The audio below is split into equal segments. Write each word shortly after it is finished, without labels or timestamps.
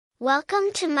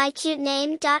Welcome to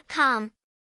mycutename.com.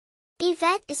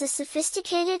 Ivette is a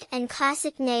sophisticated and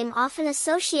classic name often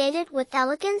associated with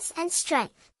elegance and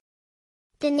strength.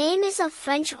 The name is of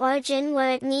French origin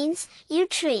where it means yew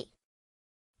tree.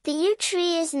 The yew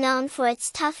tree is known for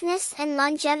its toughness and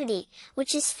longevity,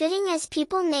 which is fitting as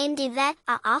people named Ivette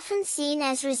are often seen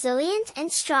as resilient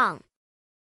and strong.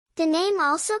 The name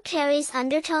also carries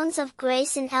undertones of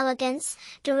grace and elegance,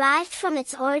 derived from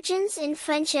its origins in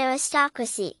French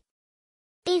aristocracy.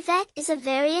 Ivette is a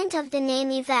variant of the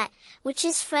name Yvette, which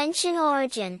is French in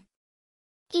origin.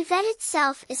 Yvette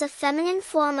itself is a feminine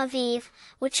form of Eve,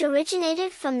 which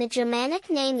originated from the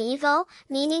Germanic name Evo,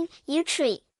 meaning yew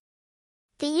tree.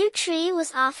 The yew tree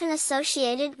was often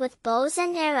associated with bows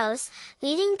and arrows,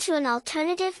 leading to an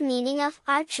alternative meaning of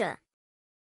archer.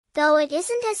 Though it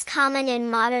isn't as common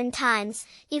in modern times,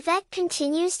 Yvette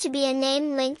continues to be a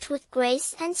name linked with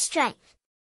grace and strength.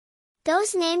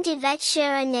 Those named Yvette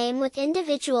share a name with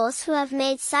individuals who have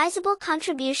made sizable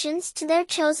contributions to their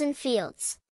chosen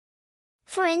fields.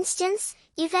 For instance,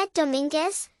 Yvette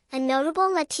Dominguez, a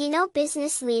notable Latino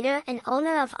business leader and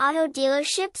owner of auto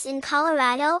dealerships in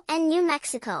Colorado and New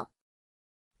Mexico.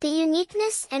 The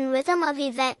uniqueness and rhythm of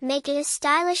Yvette make it a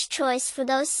stylish choice for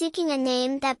those seeking a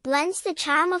name that blends the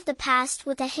charm of the past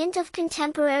with a hint of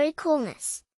contemporary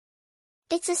coolness.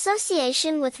 Its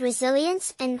association with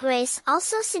resilience and grace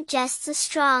also suggests a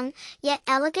strong, yet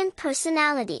elegant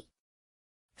personality.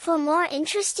 For more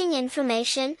interesting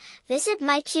information, visit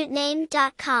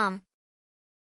mycutename.com.